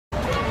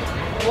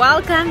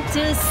Welcome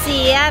to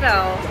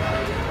Seattle.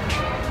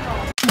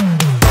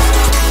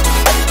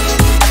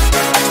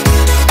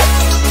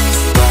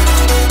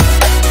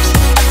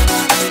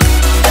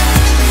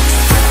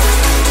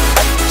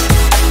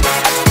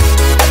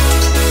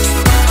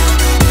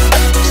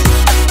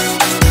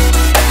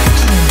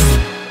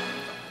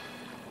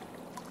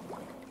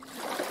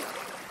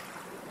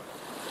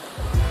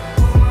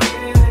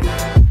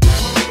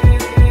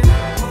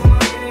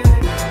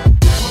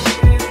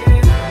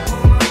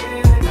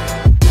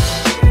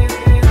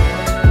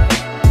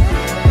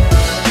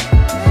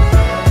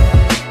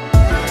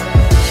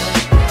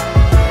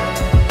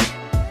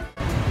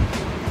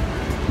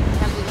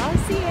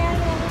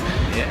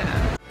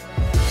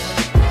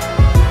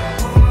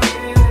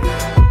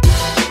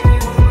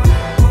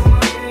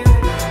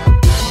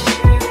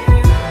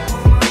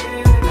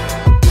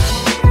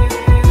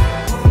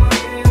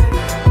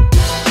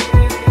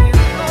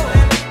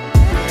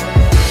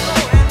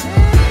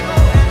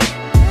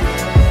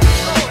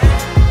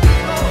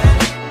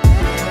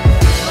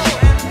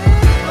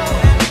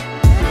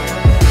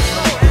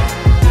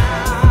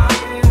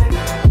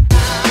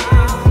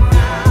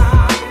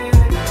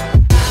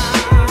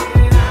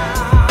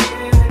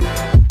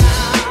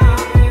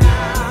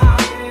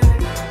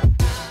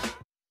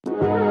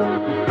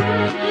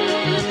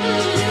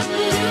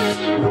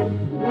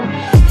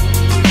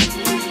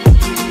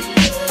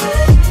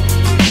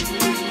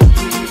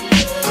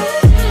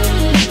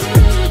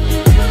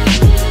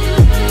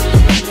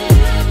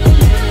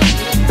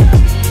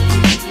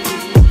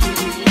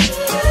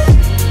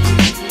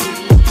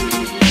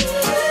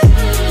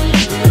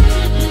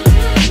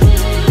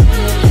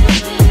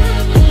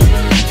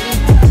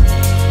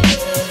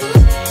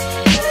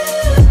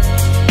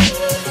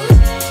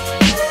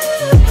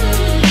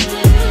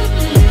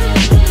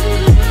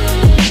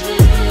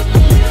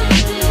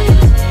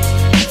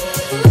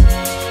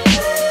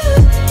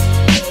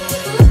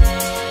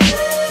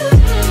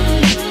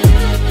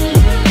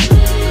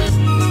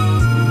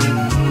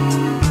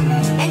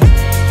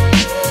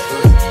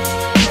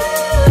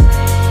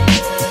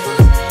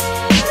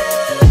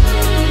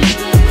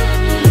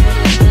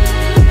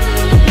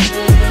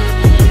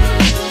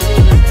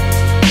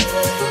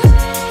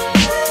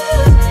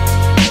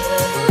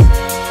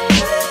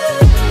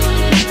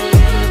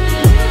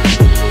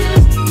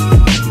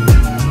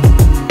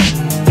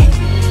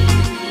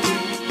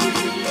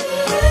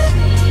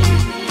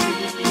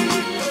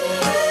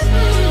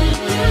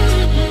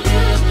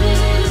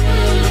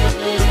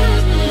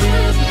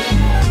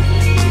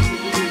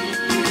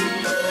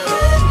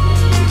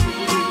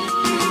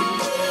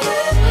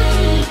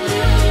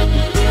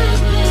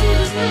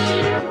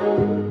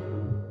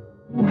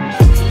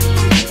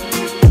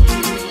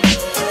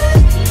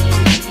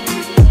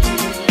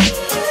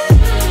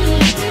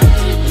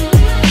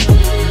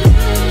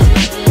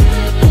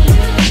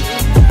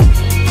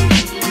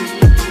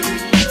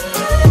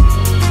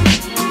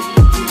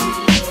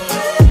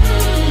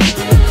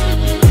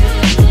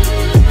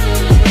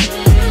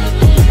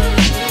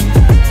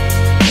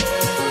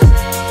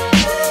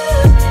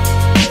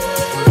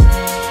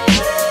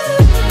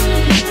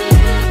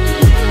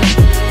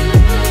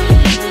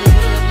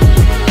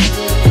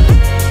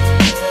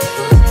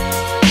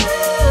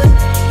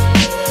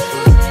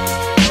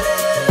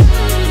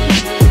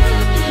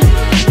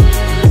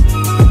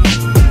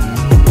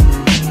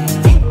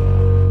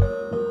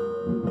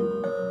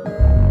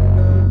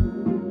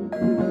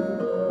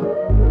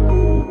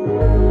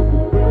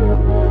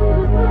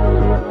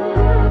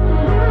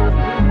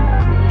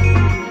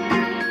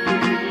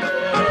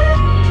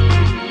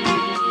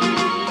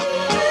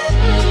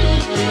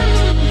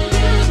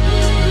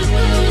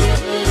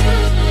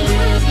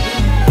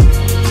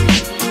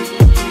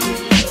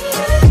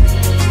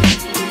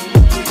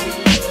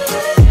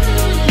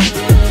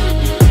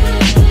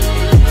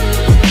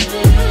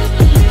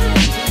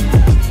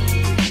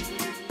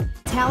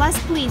 Tell us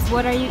please,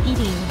 what are you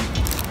eating?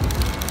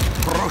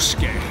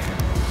 Piroshky.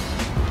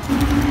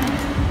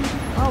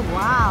 Oh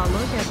wow,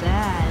 look at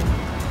that.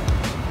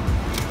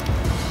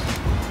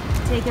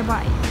 Take a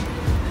bite.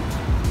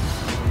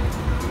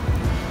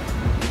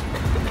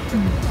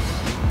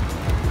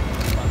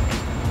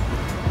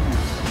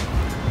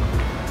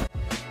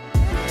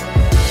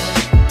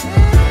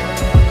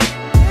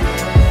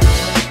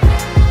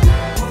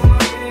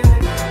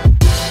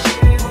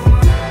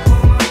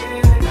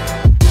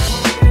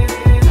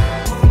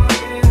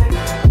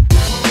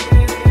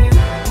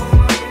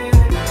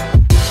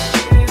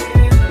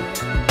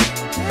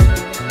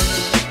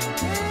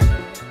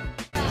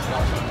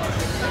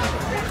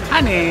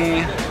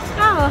 Honey.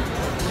 Oh.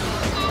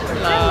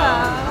 Hello.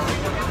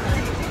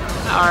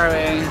 How are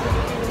we?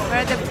 We're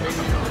at the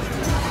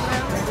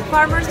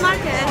farmer's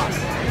market.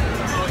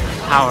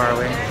 How are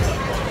we?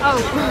 Oh,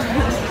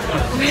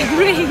 we're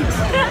great.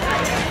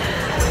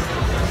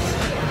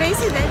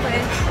 Fancy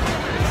Bainbridge.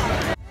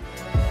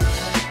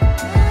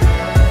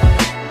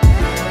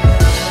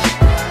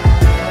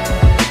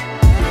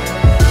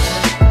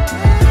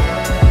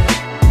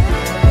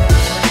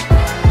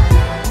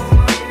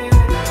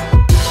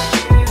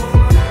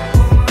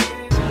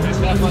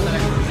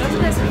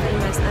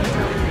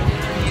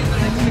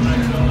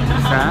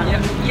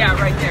 that? Yeah,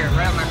 right there,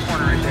 right on that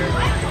corner right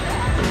there.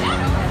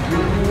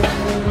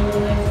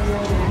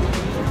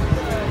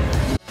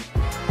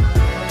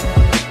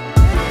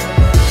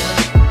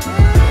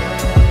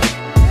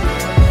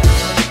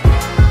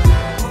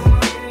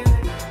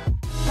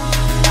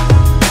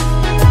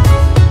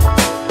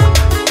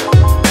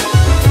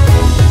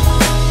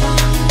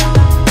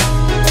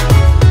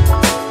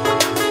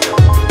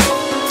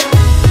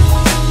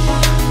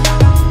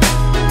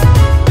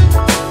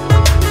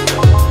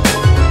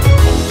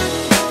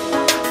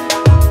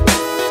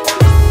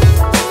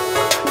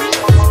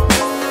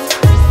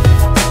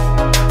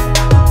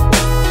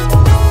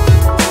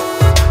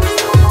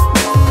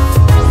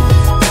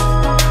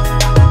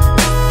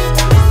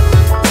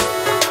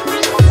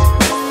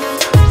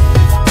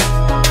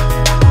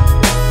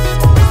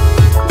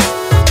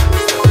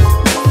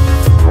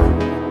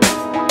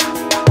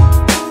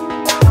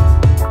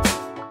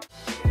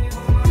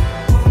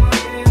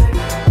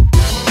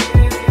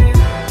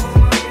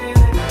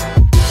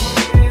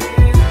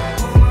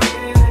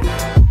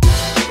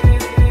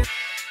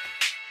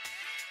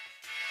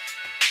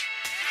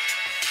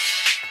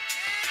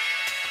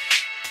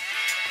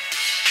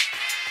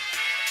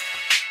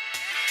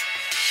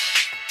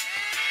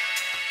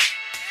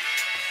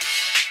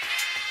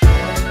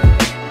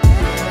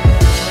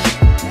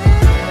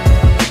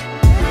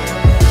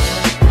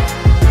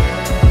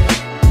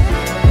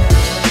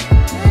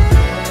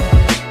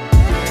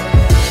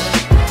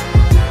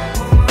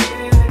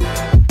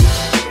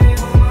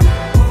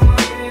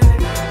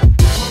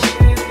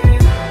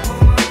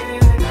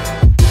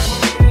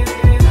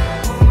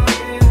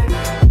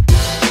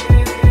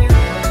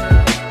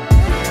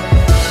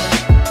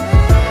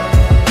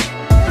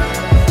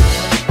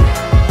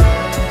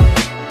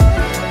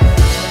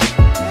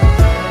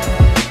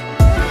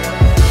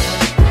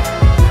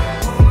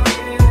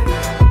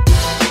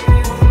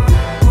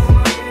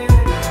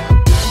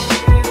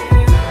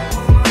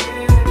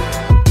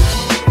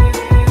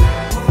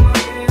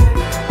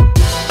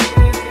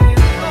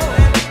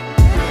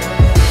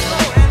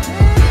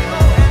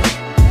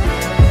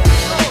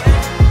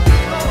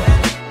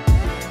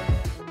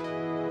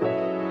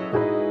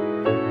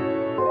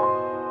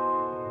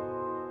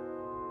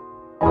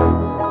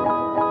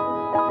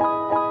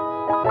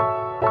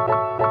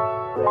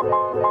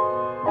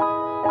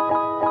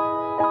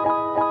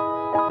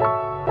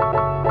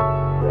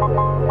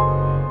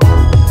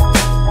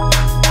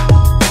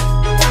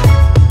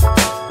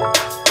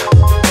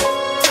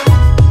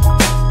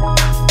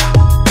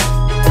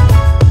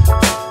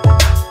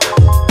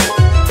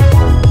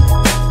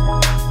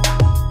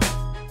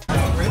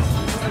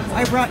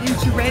 I brought you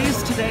to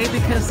Ray's today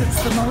because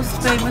it's the most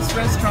famous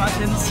restaurant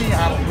in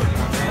Seattle.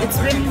 It's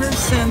been here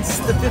since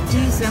the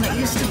 50s and it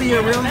used to be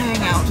a real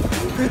hangout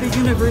for the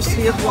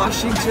University of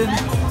Washington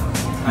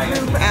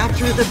group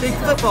after the big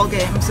football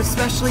games,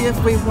 especially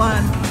if we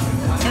won.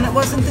 And it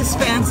wasn't this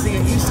fancy,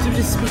 it used to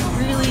just be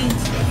really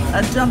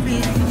a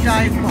dumpy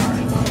dive bar.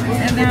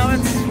 And now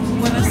it's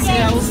one of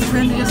Seattle's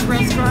trendiest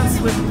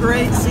restaurants with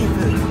great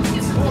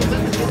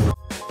seafood.